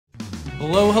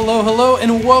Hello, hello, hello,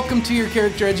 and welcome to your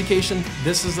character education.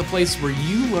 This is the place where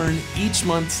you learn each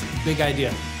month's big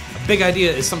idea. A big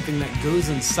idea is something that goes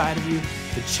inside of you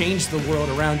to change the world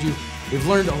around you. We've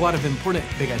learned a lot of important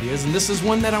big ideas, and this is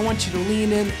one that I want you to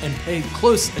lean in and pay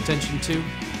close attention to.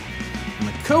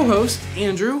 My co-host,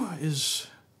 Andrew, is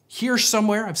here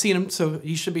somewhere. I've seen him, so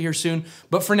he should be here soon.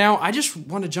 But for now, I just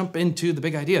want to jump into the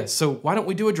big idea. So why don't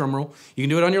we do a drum roll? You can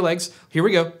do it on your legs. Here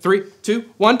we go. 3,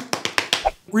 2, 1.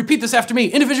 Repeat this after me.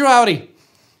 Individuality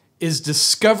is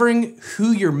discovering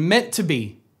who you're meant to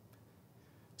be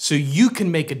so you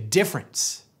can make a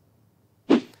difference.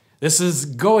 This is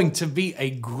going to be a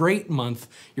great month.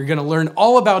 You're going to learn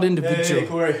all about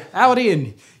individuality,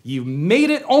 and you made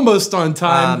it almost on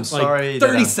time. I'm sorry. Like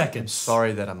 30 seconds. I'm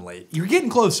sorry that I'm late. You're getting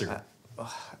closer.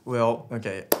 Well,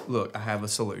 okay, look, I have a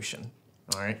solution,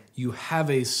 all right? You have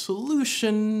a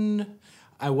solution.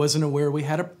 I wasn't aware we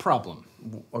had a problem.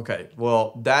 Okay,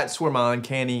 well, that's where my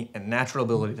uncanny and natural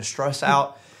ability to stress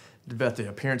out about the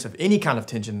appearance of any kind of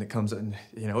tension that comes in,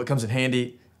 it comes in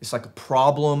handy. It's like a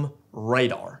problem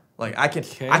radar. Like I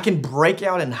can break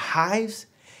out in hives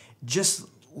just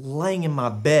laying in my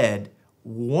bed,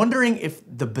 wondering if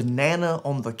the banana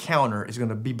on the counter is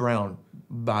gonna be brown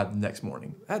by the next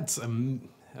morning. That's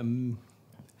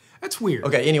weird.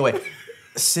 Okay, anyway,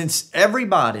 since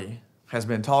everybody has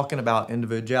been talking about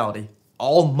individuality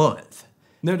all month.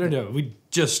 No. We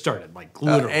just started, like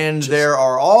literally. And there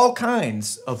are all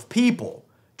kinds of people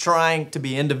trying to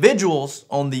be individuals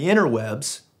on the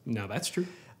interwebs. No, that's true.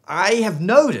 I have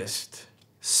noticed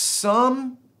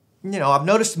I've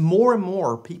noticed more and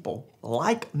more people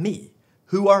like me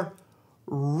who are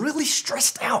really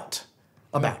stressed out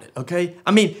about it, okay?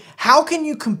 I mean, how can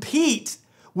you compete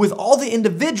with all the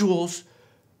individuals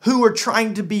who are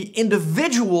trying to be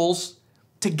individuals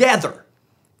together?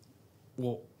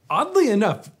 Well, oddly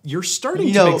enough, you're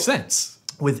starting to make sense.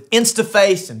 With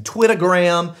Instaface and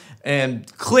Twittergram and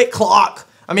ClickClock,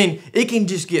 I mean, it can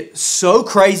just get so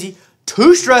crazy,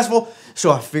 too stressful,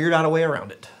 so I figured out a way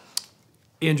around it.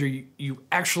 Andrew, you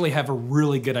actually have a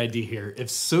really good idea here. If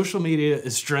social media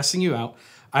is stressing you out,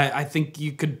 I think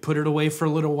you could put it away for a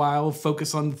little while,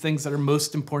 focus on the things that are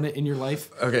most important in your life.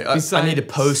 Okay, I need to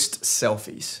post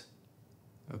selfies.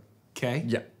 Okay.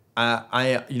 Yeah.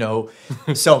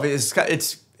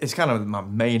 Selfies, it's kind of my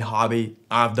main hobby.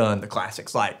 I've done the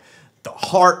classics like the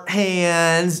heart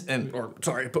hands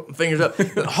put my fingers up,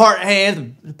 the heart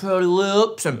hands, and pouty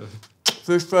lips, and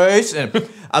fish face, and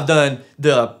I've done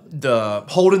the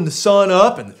holding the sun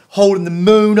up and holding the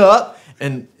moon up,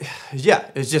 and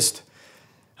yeah, it's just,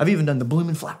 I've even done the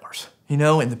blooming flowers,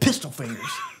 and the pistol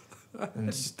fingers. I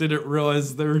just didn't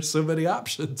realize there were so many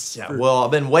options. Yeah, well,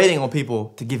 I've been waiting on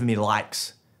people to give me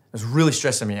likes. It's really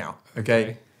stressing me out,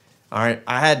 okay? All right,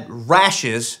 I had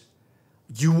rashes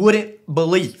you wouldn't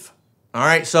believe. All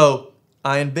right, so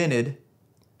I invented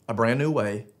a brand new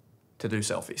way to do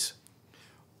selfies.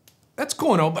 That's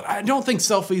cool and all, but I don't think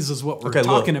selfies is what we're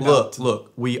talking about.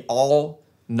 Look, we all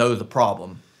know the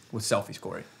problem with selfies,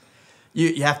 Corey.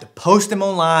 You have to post them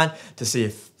online to see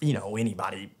if,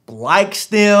 anybody likes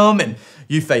them, and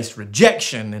you face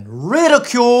rejection and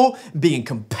ridicule, being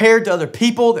compared to other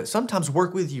people that sometimes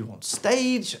work with you on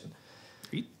stage. Are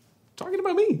you talking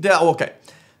about me? Yeah, okay.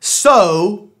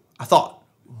 So I thought,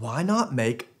 why not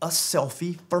make a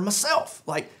selfie for myself?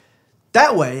 Like,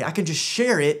 that way I can just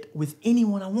share it with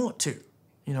anyone I want to,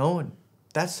 and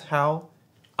that's how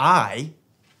I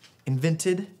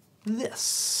invented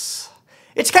this.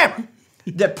 It's a camera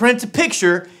that prints a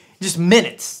picture just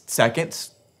minutes,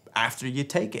 seconds after you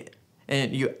take it.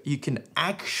 And you can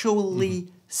actually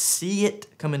see it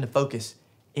come into focus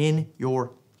in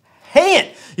your hand.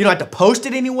 You don't have to post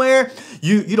it anywhere.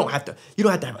 You don't have to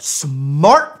have a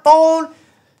smartphone.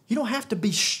 You don't have to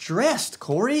be stressed,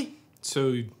 Corey.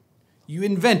 So you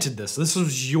invented this. This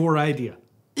was your idea.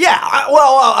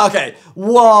 Yeah, okay.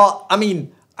 Well, I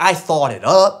mean, I thought it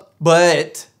up,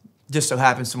 but just so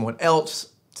happens someone else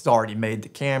has already made the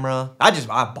camera. I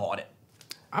bought it.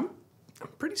 I'm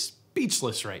pretty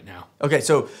speechless right now. Okay,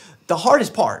 so the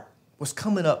hardest part was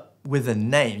coming up with a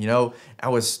name.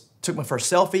 Took my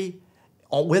first selfie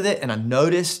with it, and I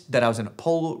noticed that I was in a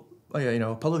polo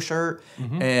shirt,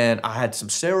 and I had some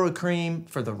steroid cream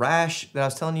for the rash that I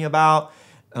was telling you about.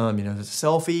 It was a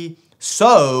selfie.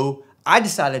 So I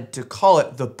decided to call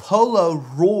it the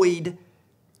Polaroid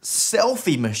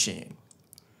selfie machine.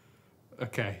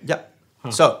 Okay. Yep. Huh.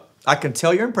 So I can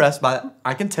tell you're impressed by it.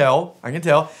 I can tell.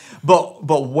 But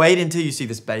wait until you see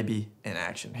this baby in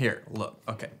action. Here, look.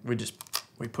 Okay,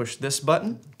 we push this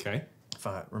button. Okay. If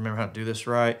I remember how to do this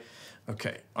right.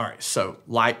 Okay. All right. So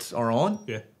lights are on.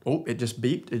 Yeah. Oh, it just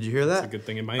beeped. Did you hear that? That's a good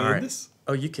thing. Am I All in this?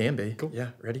 Oh, you can be. Cool. Yeah.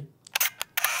 Ready?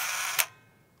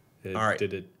 All right.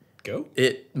 Did it go?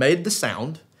 It made the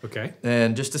sound. Okay.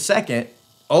 And just a second.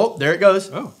 Oh, there it goes.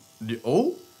 Oh.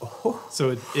 Oh.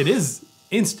 So it is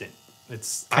instant.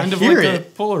 It's kind I of hear like a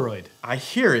it. Polaroid. I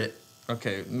hear it.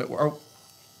 Okay.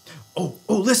 Oh,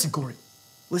 listen, Corey.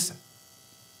 Listen.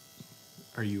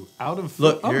 Are you out of...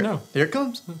 Look, oh, here, no. here it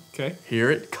comes. Okay. Here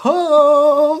it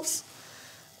comes.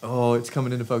 Oh, it's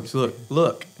coming into focus. Look.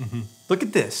 Mm-hmm. Look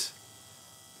at this.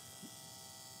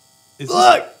 Is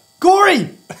Look, Corey.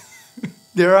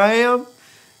 There I am.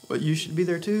 But you should be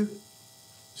there too.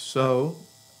 So,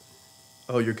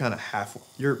 you're kind of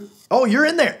you're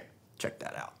in there. Check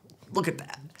that out. Look at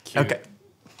that. Cute. Okay.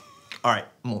 All right,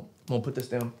 I'm gonna put this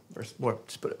down first. Or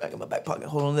just put it back in my back pocket.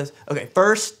 Hold on to this. Okay,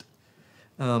 first,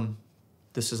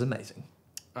 this is amazing.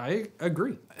 I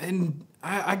agree. And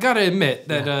I gotta admit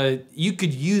that you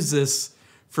could use this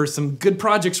for some good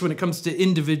projects when it comes to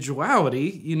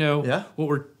individuality. You know, what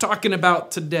we're talking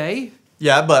about today.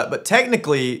 Yeah, but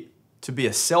technically, to be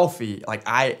a selfie, like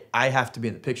I have to be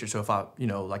in the picture. So if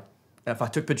if I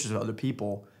took pictures of other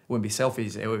people, it wouldn't be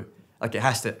selfies. It would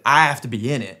I have to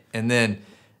be in it, and then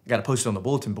I got to post it on the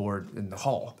bulletin board in the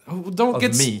hall. Oh, don't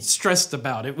get stressed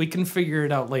about it. We can figure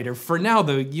it out later. For now,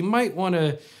 though, you might want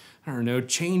to, I don't know,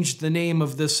 change the name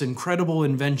of this incredible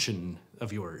invention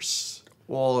of yours.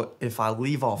 Well, if I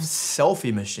leave off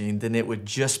selfie machine, then it would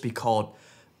just be called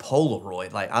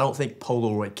Polaroid. Like, I don't think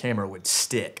Polaroid camera would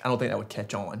stick. I don't think that would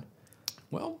catch on.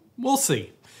 Well, we'll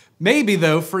see. Maybe,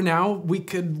 though, for now, we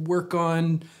could work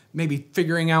on maybe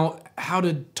figuring out how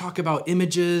to talk about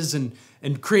images and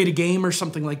create a game or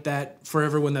something like that for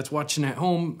everyone that's watching at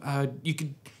home. You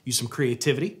could use some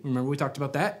creativity. Remember we talked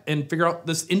about that? And figure out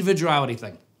this individuality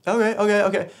thing.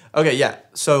 Okay, yeah.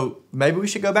 So maybe we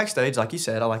should go backstage, like you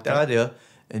said. I like that idea.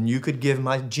 And you could give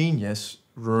my genius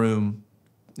room,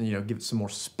 give it some more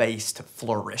space to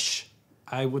flourish.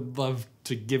 I would love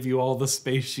to give you all the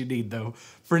space you need, though.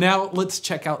 For now, let's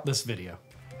check out this video.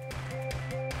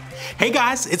 Hey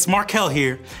guys, it's Markel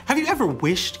here. Have you ever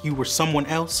wished you were someone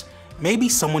else? Maybe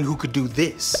someone who could do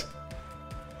this.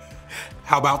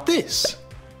 How about this?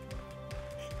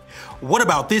 What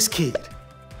about this kid?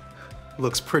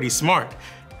 Looks pretty smart.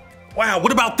 Wow,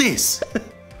 what about this?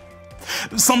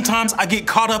 Sometimes I get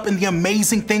caught up in the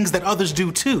amazing things that others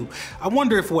do too. I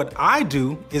wonder if what I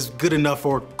do is good enough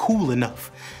or cool enough.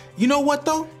 You know what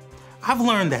though? I've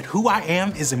learned that who I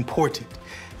am is important.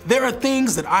 There are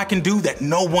things that I can do that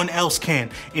no one else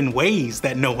can, in ways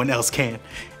that no one else can.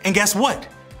 And guess what?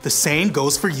 The same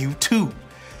goes for you too.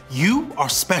 You are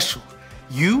special.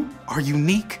 You are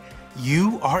unique.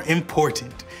 You are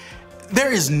important.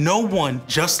 There is no one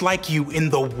just like you in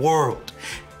the world.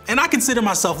 And I consider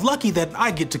myself lucky that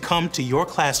I get to come to your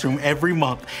classroom every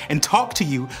month and talk to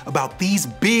you about these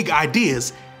big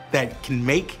ideas that can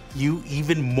make you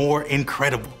even more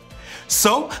incredible.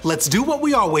 So let's do what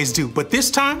we always do, but this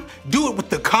time, do it with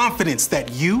the confidence that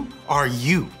you are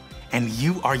you, and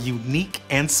you are unique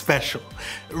and special.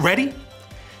 Ready?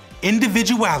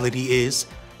 Individuality is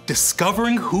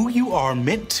discovering who you are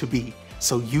meant to be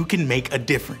so you can make a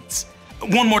difference.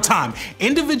 One more time.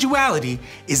 Individuality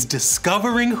is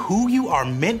discovering who you are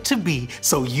meant to be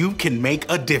so you can make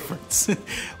a difference.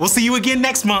 We'll see you again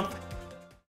next month.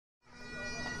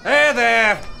 Hey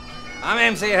there! I'm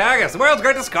MC Haggis, the world's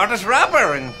greatest Scottish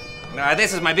rapper, and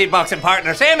this is my beatboxing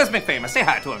partner, Seamus McFamous. Say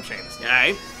hi to him, Seamus.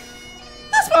 Aye.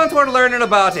 This month we're learning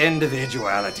about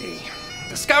individuality.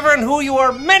 Discovering who you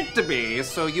are meant to be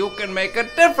so you can make a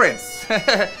difference.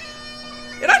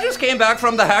 And I just came back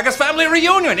from the Haggis family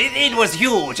reunion. It was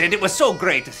huge, and it was so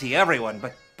great to see everyone,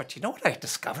 but you know what I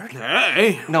discovered?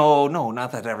 Hey. No,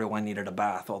 not that everyone needed a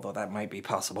bath, although that might be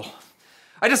possible.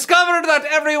 I discovered that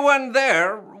everyone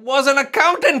there was an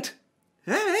accountant.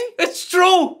 Hey. It's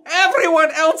true. Everyone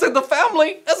else in the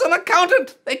family is an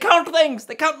accountant. They count things.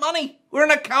 They count money. We're an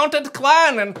accountant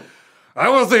clan, and I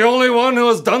was the only one who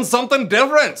has done something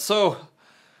different. So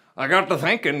I got to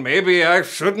thinking maybe I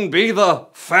shouldn't be the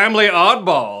family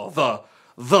oddball,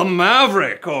 the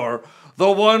maverick, or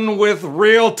the one with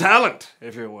real talent,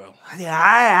 if you will.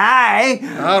 Aye.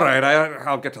 All right,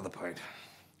 I'll get to the point.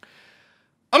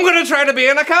 I'm gonna try to be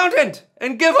an accountant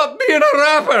and give up being a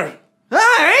rapper.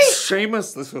 Aye.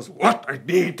 Seamus, this is what I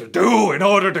need to do in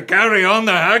order to carry on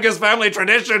the Haggis family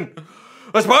tradition.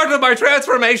 As part of my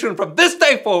transformation from this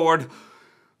day forward,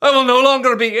 I will no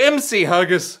longer be MC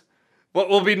Haggis, but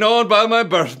will be known by my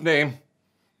birth name,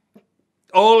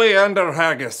 Oleander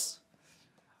Haggis.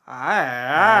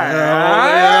 Aye.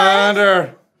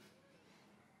 Oleander.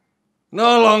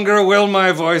 No longer will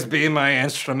my voice be my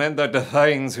instrument that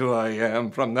defines who I am.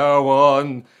 From now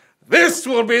on, this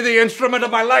will be the instrument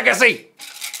of my legacy.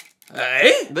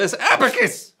 Eh? This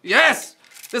abacus, yes.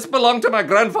 This belonged to my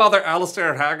grandfather,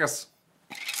 Alistair Haggis.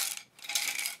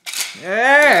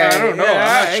 Hey, I don't know.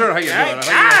 I'm not sure how you do it.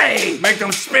 I think you make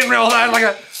them spin real hard like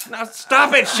a... Now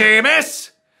stop it,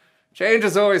 Seamus. Change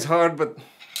is always hard, but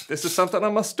this is something I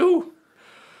must do.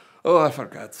 Oh, I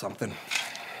forgot something.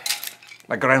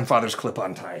 My grandfather's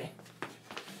clip-on tie.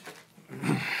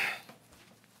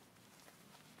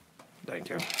 Thank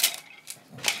you.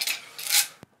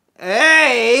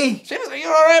 Hey! Seamus, are you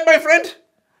all right, my friend?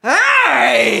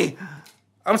 Hey!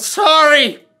 I'm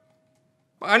sorry.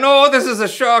 I know this is a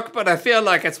shock, but I feel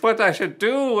like it's what I should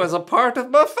do as a part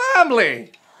of my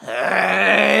family.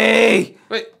 Hey!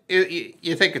 Wait,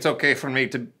 you think it's okay for me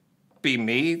to be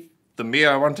me? The me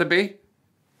I want to be?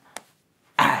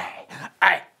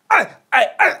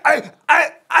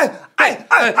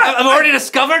 I've already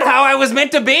discovered how I was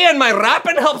meant to be, and my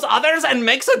rapping helps others and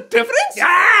makes a difference?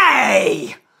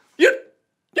 Hey! You're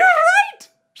right!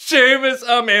 Seamus,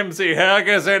 I'm MC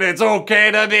Haggis, and it's okay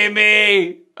to be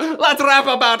me. Let's rap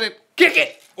about it. Kick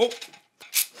it. Oh.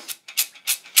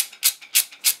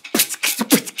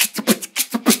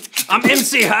 I'm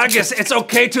MC Haggis, it's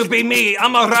okay to be me.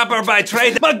 I'm a rapper by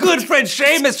trade. My good friend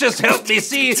Seamus just helped me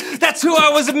see that's who I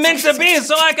was meant to be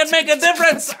so I can make a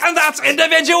difference. And that's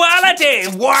individuality.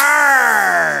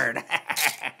 Word!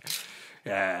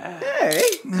 Yeah. Hey!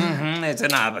 It's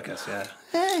an abacus, yeah.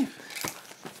 Hey!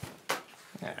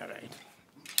 All right.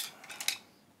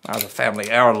 That was a family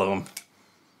heirloom.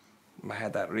 I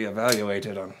had that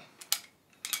reevaluated on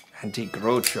Antique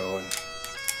Roadshow, and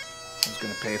I was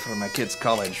going to pay for my kids'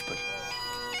 college, but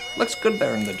looks good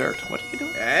there in the dirt. What are you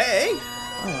doing? Hey!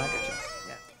 Oh, I got you.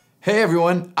 Yeah. Hey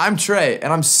everyone, I'm Trey,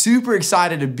 and I'm super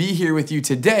excited to be here with you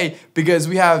today because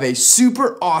we have a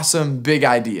super awesome big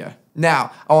idea.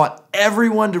 Now, I want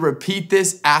everyone to repeat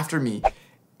this after me.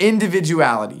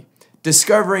 Individuality.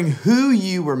 Discovering who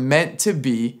you were meant to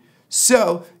be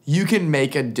so you can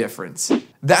make a difference.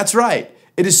 That's right.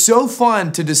 It is so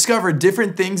fun to discover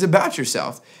different things about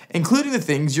yourself, including the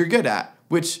things you're good at,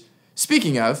 which,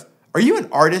 speaking of, are you an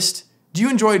artist? Do you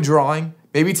enjoy drawing?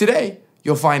 Maybe today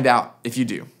you'll find out if you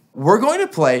do. We're going to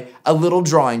play a little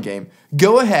drawing game.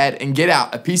 Go ahead and get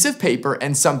out a piece of paper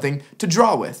and something to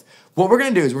draw with. What we're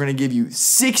going to do is we're going to give you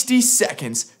 60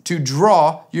 seconds to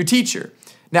draw your teacher.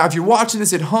 Now, if you're watching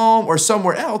this at home or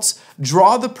somewhere else,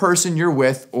 draw the person you're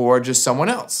with or just someone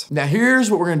else. Now, here's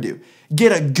what we're gonna do.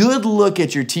 Get a good look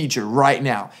at your teacher right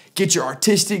now. Get your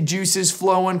artistic juices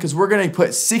flowing because we're gonna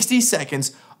put 60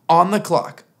 seconds on the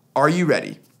clock. Are you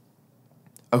ready?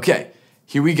 Okay,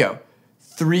 here we go.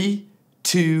 3,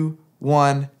 2,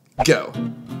 1, go.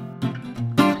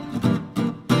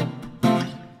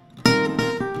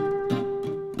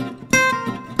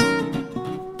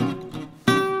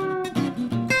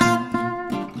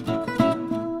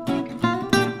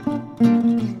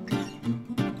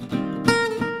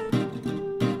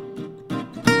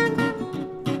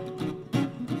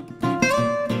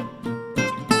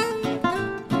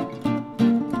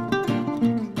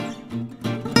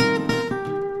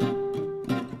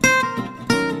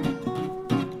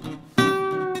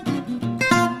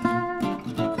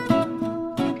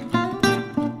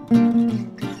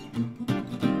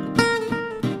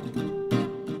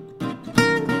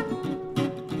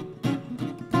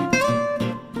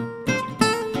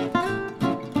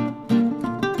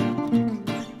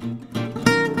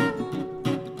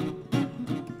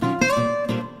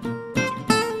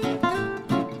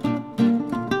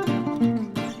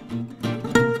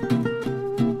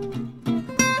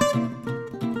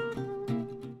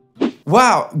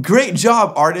 Wow, great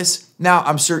job, artists. Now,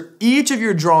 I'm sure each of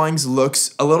your drawings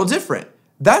looks a little different.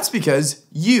 That's because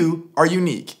you are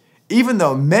unique. Even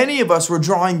though many of us were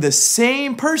drawing the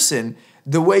same person,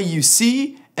 the way you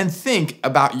see and think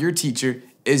about your teacher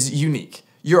is unique.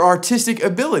 Your artistic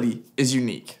ability is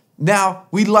unique. Now,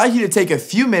 we'd like you to take a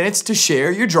few minutes to share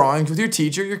your drawings with your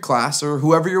teacher, your class, or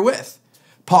whoever you're with.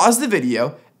 Pause the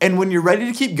video, and when you're ready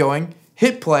to keep going,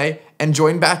 hit play and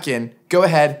join back in. Go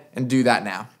ahead and do that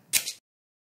now.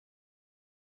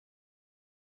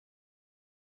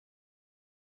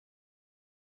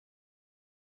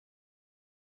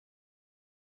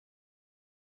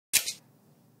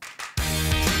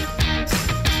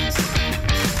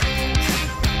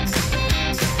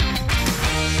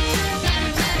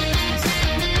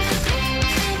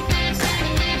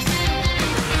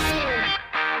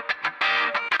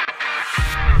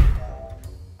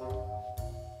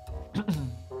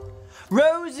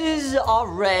 Roses are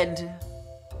red,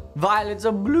 violets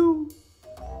are blue,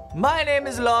 My name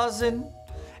is Lawson,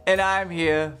 and I'm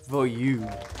here for you.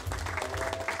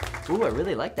 Ooh, I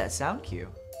really like that sound cue.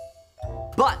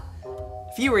 But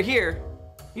if you were here,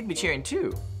 you'd be cheering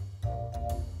too,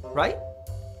 right?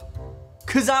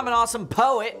 'Cause I'm an awesome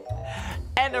poet,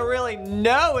 and to really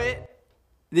know it,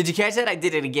 did you catch that? I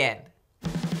did it again.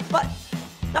 But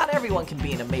not everyone can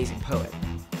be an amazing poet.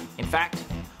 In fact,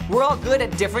 we're all good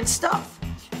at different stuff,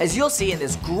 as you'll see in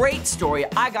this great story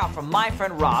I got from my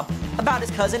friend Rob about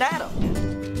his cousin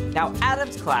Adam. Now,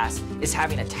 Adam's class is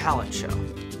having a talent show,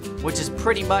 which is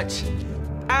pretty much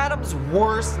Adam's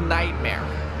worst nightmare.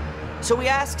 So he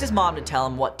asked his mom to tell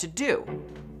him what to do,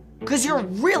 because you're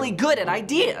really good at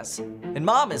ideas. And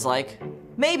Mom is like,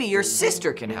 maybe your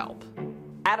sister can help.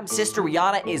 Adam's sister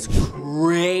Rihanna is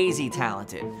crazy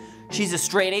talented. She's a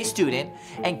straight A student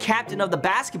and captain of the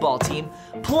basketball team,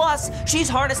 plus she's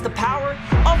harnessed the power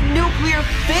of nuclear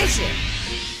fission.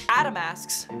 Adam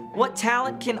asks, what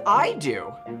talent can I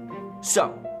do?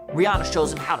 So, Rihanna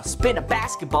shows him how to spin a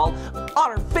basketball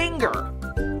on her finger.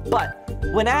 But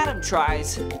when Adam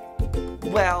tries,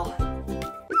 well,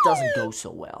 it doesn't go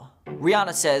so well.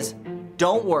 Rihanna says,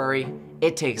 don't worry,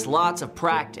 it takes lots of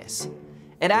practice.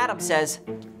 And Adam says,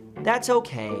 that's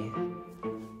okay.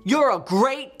 You're a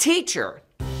great teacher.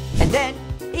 And then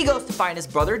he goes to find his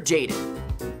brother Jaden.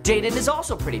 Jaden is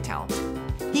also pretty talented.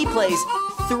 He plays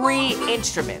 3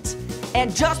 instruments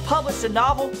and just published a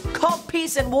novel called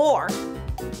Peace and War.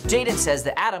 Jaden says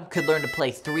that Adam could learn to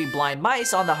play 3 blind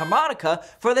mice on the harmonica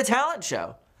for the talent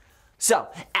show. So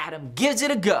Adam gives it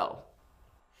a go.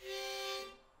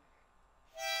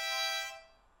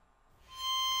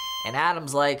 And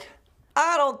Adam's like,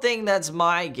 I don't think that's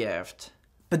my gift.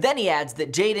 But then he adds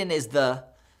that Jaden is the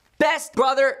best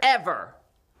brother ever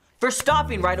for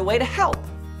stopping right away to help.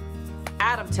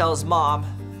 Adam tells Mom,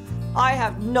 I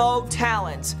have no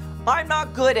talents. I'm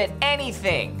not good at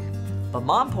anything. But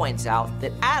Mom points out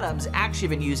that Adam's actually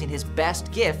been using his best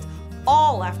gift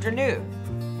all afternoon.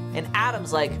 And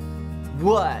Adam's like,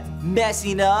 what,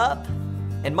 messing up?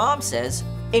 And Mom says,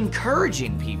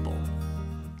 encouraging people.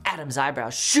 Adam's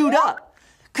eyebrows shoot up,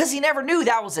 because he never knew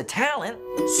that was a talent.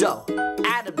 So,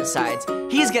 Adam decides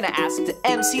he's gonna ask to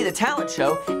MC the talent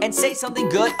show and say something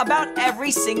good about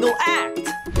every single act.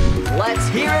 Let's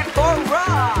hear it for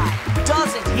Rob!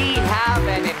 Doesn't he have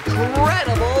an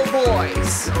incredible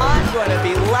voice? I'm gonna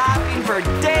be laughing for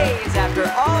days after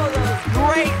all of those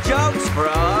great jokes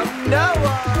from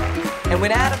Noah. And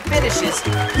when Adam finishes,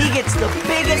 he gets the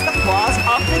biggest applause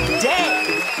of the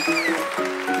day.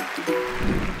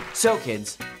 So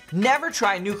kids, never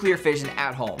try nuclear fission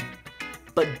at home.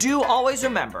 But do always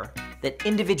remember that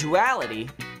individuality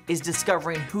is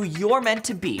discovering who you're meant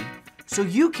to be so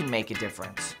you can make a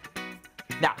difference.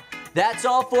 Now, that's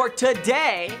all for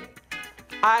today.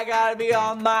 I gotta be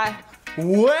on my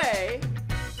way.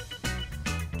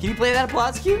 Can you play that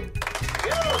applause cue?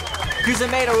 Because I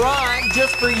made a rhyme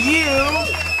just for you.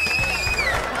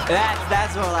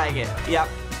 That's more like it. Yep.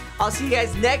 I'll see you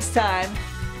guys next time.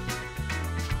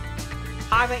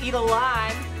 I'm gonna eat a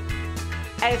lime,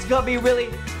 and it's gonna be really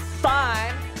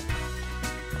fun.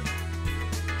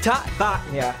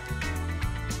 Yeah.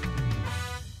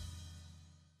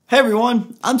 Hey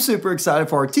everyone, I'm super excited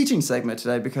for our teaching segment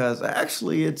today because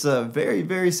actually it's a very,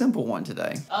 very simple one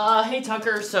today. Hey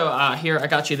Tucker, so here I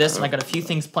got you this and I got a few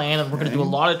things planned and we're gonna do a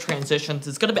lot of transitions.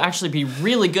 It's gonna actually be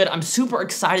really good. I'm super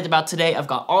excited about today. I've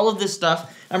got all of this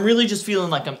stuff. I'm really just feeling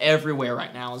like I'm everywhere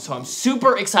right now, and so I'm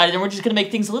super excited, and we're just gonna make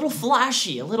things a little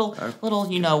flashy, a little,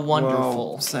 you know,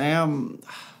 wonderful. Well, Sam,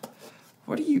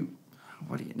 what do you,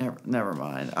 never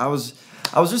mind. I was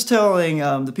just telling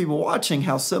the people watching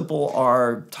how simple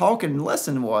our talking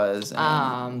lesson was.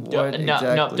 And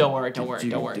don't worry.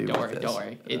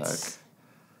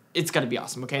 It's gonna be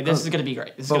awesome. Okay, this is gonna be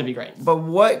great. This is gonna be great. But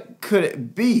what could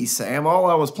it be, Sam? All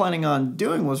I was planning on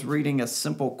doing was reading a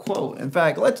simple quote. In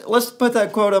fact, let's put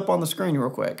that quote up on the screen real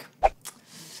quick.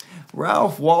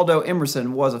 Ralph Waldo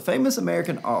Emerson was a famous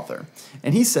American author,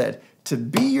 and he said, "To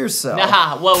be yourself."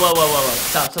 Nah, whoa.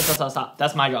 Stop.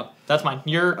 That's my job. That's mine.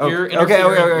 You're interfering.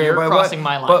 Okay, you're crossing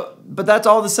my line. But that's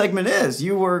all the segment is.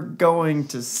 You were going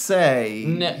to say.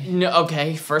 No,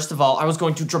 okay, first of all, I was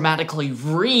going to dramatically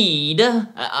read.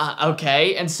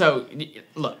 Okay, and so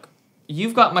look,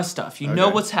 you've got my stuff. You know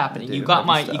what's happening. You got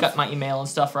my email and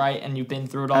stuff, right? And you've been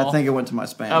through it all. I think it went to my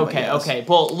spam. Okay.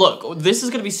 Well, look, this is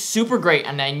gonna be super great,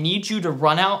 and I need you to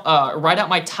write out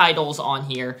my titles on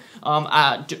here.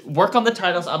 Work on the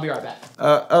titles. I'll be right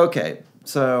back. Okay.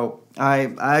 So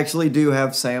I actually do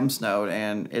have Sam's note,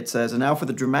 and it says, and now for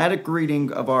the dramatic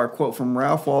reading of our quote from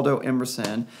Ralph Waldo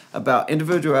Emerson about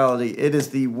individuality. It is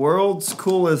the world's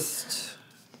coolest.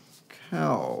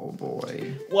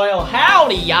 cowboy. Well,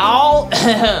 howdy, y'all.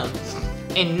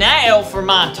 And now for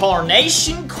my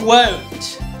tarnation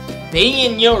quote.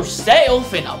 Being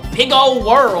yourself in a big old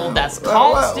world that's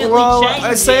constantly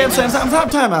changing. Sam,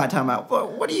 time out.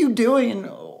 What are you doing?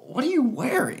 What are you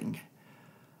wearing?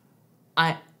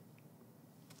 I'm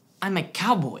a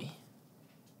cowboy.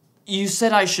 You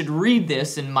said I should read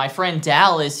this, and my friend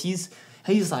Dallas, he's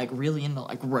like really into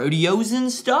like rodeos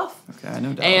and stuff. Okay, I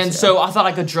know Dallas. And so I thought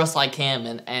I could dress like him,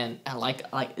 and like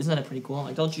isn't that pretty cool?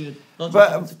 Like, don't you?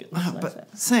 But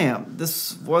Sam,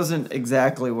 this wasn't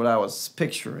exactly what I was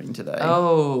picturing today.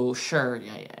 Oh, sure,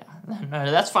 yeah.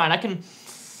 No, that's fine. I can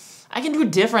do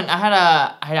it different.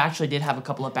 I actually did have a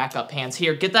couple of backup pants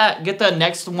here. Get the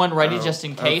next one ready just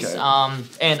in case. Okay.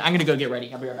 And I'm gonna go get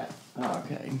ready. I'll be right back.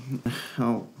 Okay.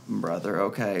 Oh, brother.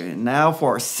 Okay. Now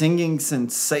for our singing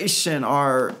sensation,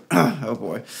 our oh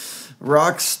boy,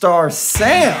 rock star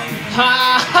Sam.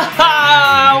 Ha ha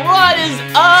ha! What is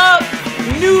up,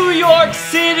 New York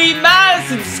City,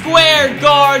 Madison Square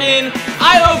Garden?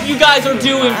 I hope you guys are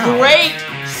doing great.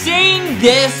 Sing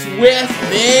this with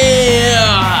me.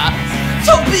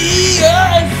 So be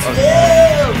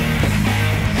yourself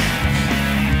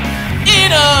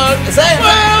in a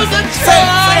world that's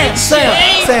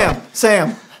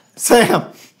Sam.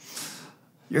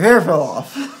 Your hair fell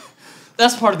off.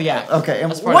 That's part of the act. Okay,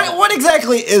 and what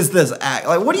exactly is this act?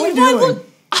 Like, what are you doing?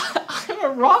 I'm a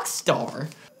rock star.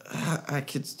 I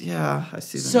see that.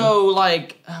 So,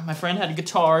 like, my friend had a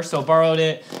guitar, so I borrowed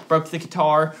it, broke the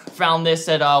guitar, found this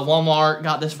at Walmart,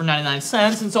 got this for 99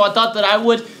 cents, and so I thought that I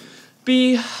would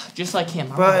be just like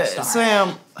him. But,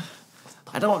 Sam,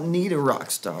 I don't need a rock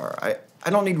star. I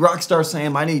don't need rock star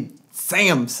Sam. I need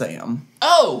Sam.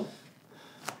 Oh!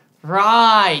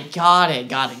 Right, got it.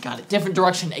 Different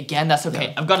direction again, that's okay.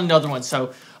 Yeah. I've got another one,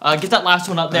 so get that last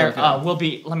one up there.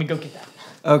 Okay. Let me go get that.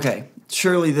 Okay,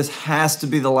 surely this has to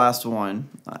be the last one.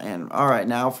 And all right,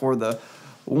 now for the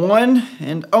one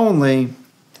and only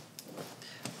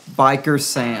Biker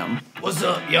Sam. What's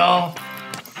up, y'all?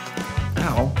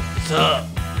 Ow. What's up?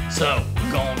 So,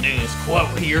 we're gonna do this quote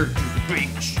here to be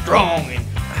strong and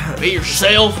be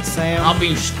yourself. Sam. I'll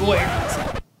be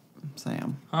square.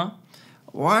 Sam. Huh?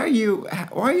 Why are you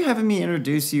having me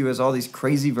introduce you as all these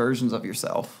crazy versions of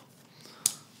yourself?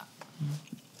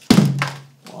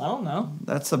 Well, I don't know.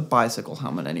 That's a bicycle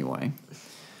helmet anyway.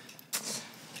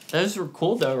 Those were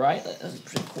cool though, right? That was a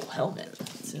pretty cool helmet.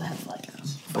 It had like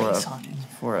brakes on it.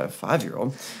 For a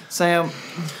 5-year-old. Sam,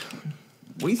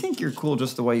 we think you're cool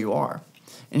just the way you are.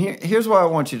 And here's what I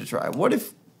want you to try. What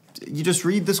if you just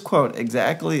read this quote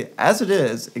exactly as it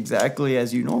is, exactly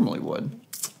as you normally would?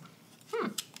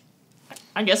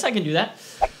 I guess I can do that.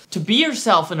 To be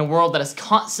yourself in a world that is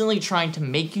constantly trying to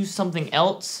make you something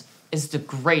else is the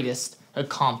greatest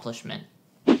accomplishment.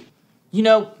 You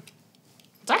know,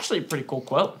 it's actually a pretty cool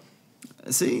quote.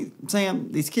 See,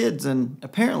 Sam, these kids and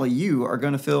apparently you are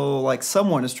going to feel like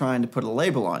someone is trying to put a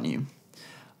label on you.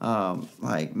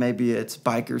 Like maybe it's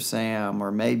Biker Sam,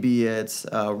 or maybe it's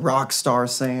Rock Star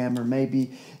Sam, or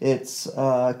maybe it's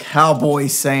Cowboy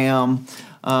Sam.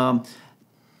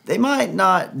 They might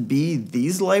not be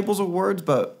these labels or words,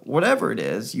 but whatever it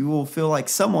is, you will feel like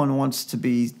someone wants to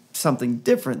be something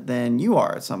different than you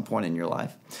are at some point in your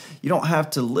life. You don't have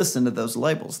to listen to those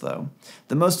labels, though.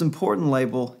 The most important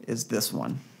label is this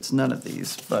one. It's none of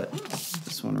these, but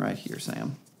this one right here,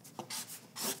 Sam.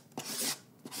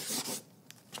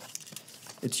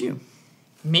 It's you.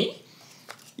 Me?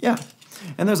 Yeah.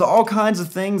 And there's all kinds of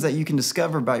things that you can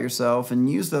discover about yourself and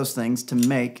use those things to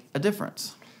make a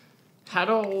difference. How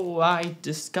do I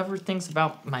discover things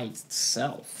about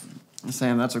myself?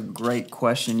 Sam, that's a great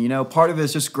question. You know, part of it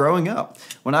is just growing up.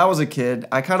 When I was a kid,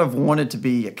 I kind of wanted to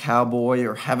be a cowboy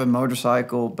or have a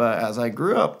motorcycle, but as I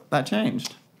grew up, that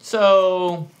changed.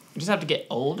 So, you just have to get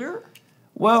older?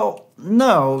 Well,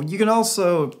 no. You can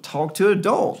also talk to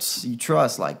adults you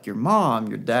trust, like your mom,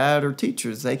 your dad, or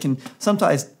teachers. They can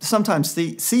sometimes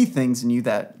see things in you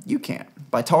that you can't.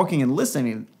 By talking and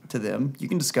listening to them, you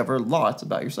can discover lots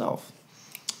about yourself.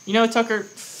 You know, Tucker,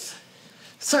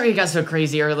 sorry you got so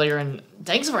crazy earlier, and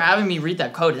thanks for having me read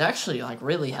that quote. It actually, like,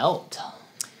 really helped.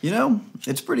 You know,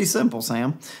 it's pretty simple,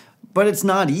 Sam, but it's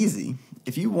not easy.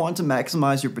 If you want to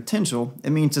maximize your potential,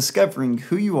 it means discovering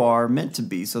who you are meant to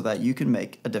be so that you can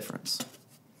make a difference.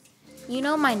 You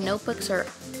know, my notebooks are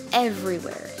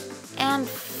everywhere and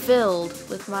filled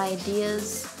with my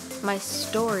ideas, my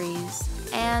stories,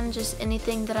 and just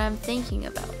anything that I'm thinking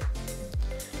about.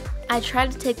 I try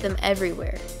to take them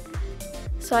everywhere,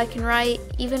 so I can write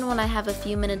even when I have a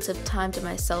few minutes of time to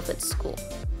myself at school.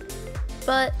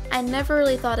 But I never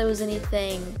really thought it was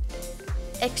anything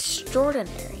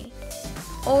extraordinary.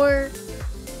 or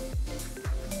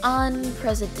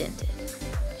unprecedented.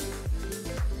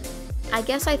 I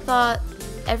guess I thought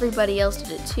everybody else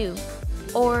did it too,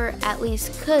 or at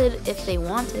least could if they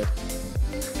wanted.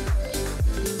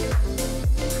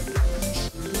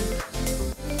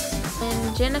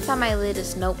 When Jenna found my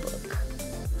latest notebook,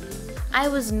 I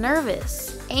was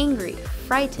nervous, angry,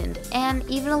 frightened, and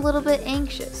even a little bit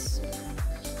anxious.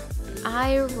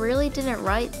 I really didn't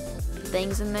write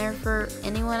things in there for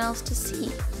anyone else to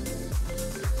see.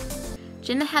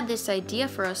 Jenna had this idea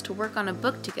for us to work on a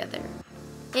book together.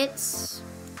 It's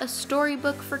a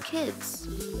storybook for kids.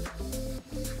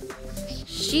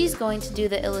 She's going to do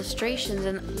the illustrations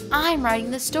and I'm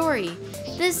writing the story.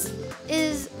 This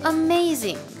is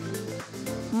amazing,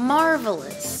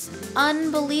 marvelous,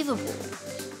 unbelievable.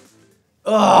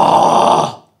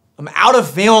 Ugh! I'm out of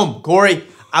film, Corey.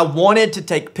 I wanted to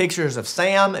take pictures of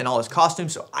Sam and all his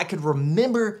costumes so I could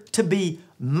remember to be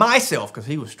myself because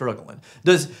he was struggling.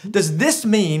 Does this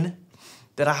mean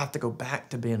that I have to go back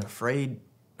to being afraid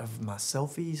of my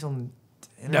selfies on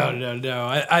the internet? No.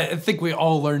 I think we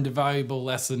all learned a valuable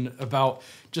lesson about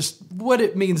just what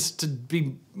it means to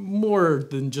be more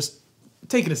than just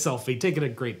taking a selfie, taking a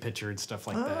great picture and stuff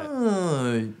like that.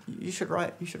 Oh, you should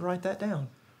write that down.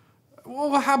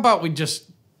 Well, how about we just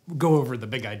go over the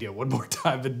big idea one more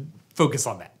time and focus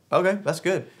on that? Okay, that's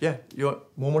good. Yeah, you want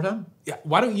one more time? Yeah,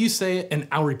 why don't you say it and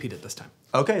I'll repeat it this time.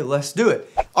 Okay, let's do it.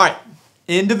 All right,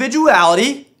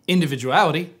 individuality.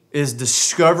 Individuality Is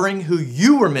discovering who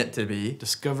you were meant to be.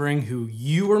 Discovering who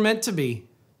you were meant to be.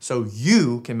 So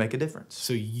you can make a difference.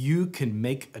 So you can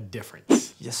make a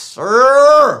difference. Yes,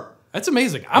 sir. That's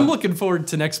amazing. I'm looking forward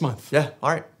to next month. Yeah,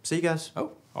 all right. See you guys.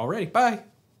 Oh, alrighty. Bye.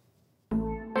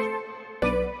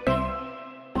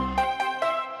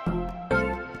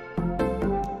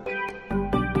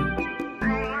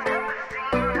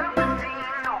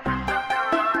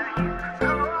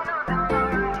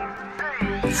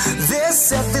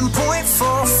 There's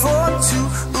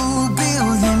 7.442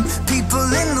 billion people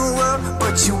in the world,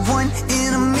 but you're one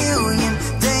in a million.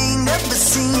 They ain't never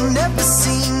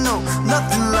seen, no,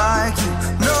 nothing like you,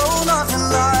 no, nothing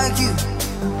like you.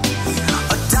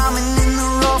 A diamond in the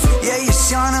rough, yeah, you're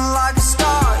shining like a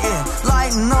star, yeah,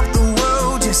 lighting up the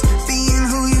world, just being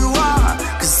who you are.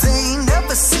 Cause they ain't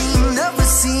never seen,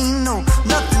 no,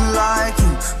 nothing like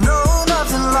you, no,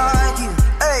 nothing like you,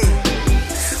 hey.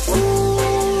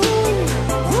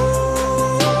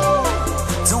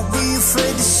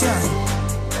 Afraid to shine.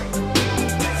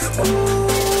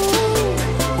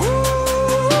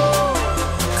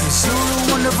 Cause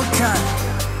you're one of a kind.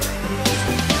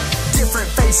 Different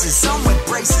faces, some with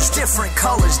braces, different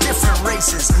colors, different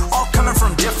races, all coming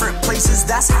from different places.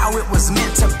 That's how it was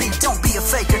meant to be. Don't be a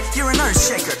faker, you're an earth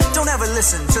shaker. Don't ever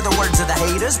listen to the words of the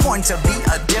haters. Born to be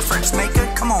a difference maker.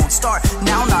 Come on, start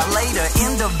now, not later.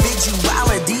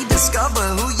 Individuality,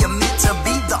 discover who you're meant to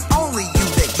be. The only you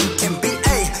that you can be.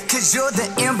 Cause you're the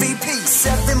MVP.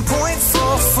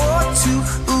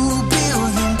 7.442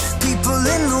 billion people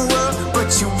in the world, but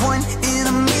you're one in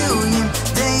a million.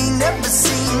 They ain't never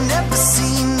seen,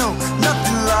 no,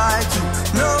 nothing like you,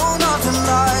 no, nothing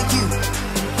like you.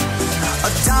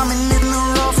 A diamond in